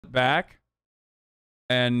back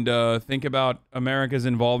and think about America's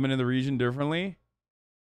involvement in the region differently.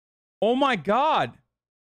 Oh my God.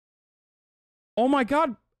 Oh my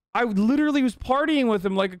God. I literally was partying with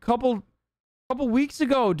him like a couple weeks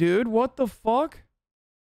ago, dude. What the fuck?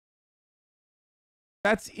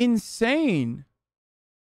 That's insane.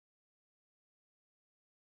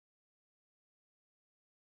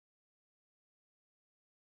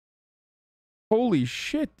 Holy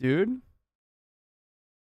shit, dude.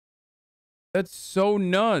 That's so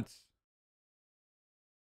nuts.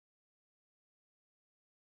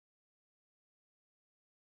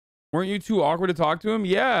 Weren't you too awkward to talk to him?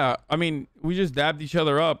 Yeah. I mean, we just dabbed each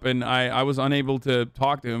other up and I was unable to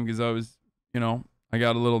talk to him because I was, you know, I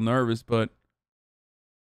got a little nervous, but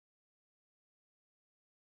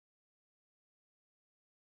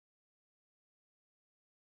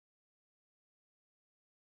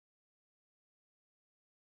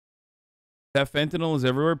that fentanyl is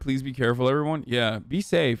everywhere. Please be careful, everyone. Yeah, be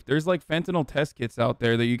safe. There's like fentanyl test kits out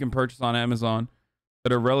there that you can purchase on Amazon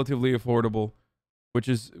that are relatively affordable, which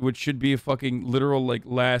should be a fucking literal like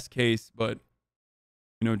last case, but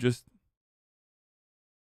you know, just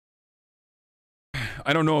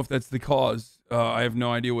I don't know if that's the cause. I have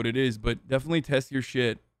no idea what it is, but definitely test your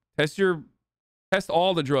shit. Test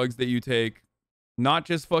all the drugs that you take, not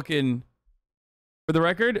just fucking. For the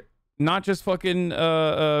record, not just fucking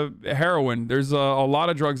heroin. There's a lot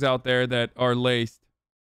of drugs out there that are laced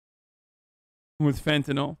with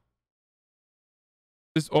fentanyl.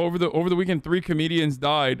 Just over the weekend, 3 comedians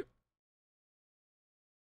died.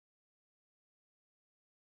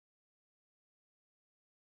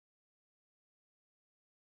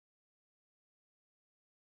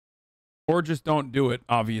 Or just don't do it,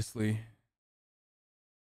 obviously.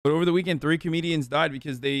 But over the weekend, 3 comedians died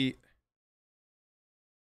because they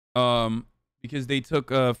took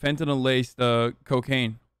fentanyl laced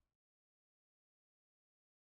cocaine.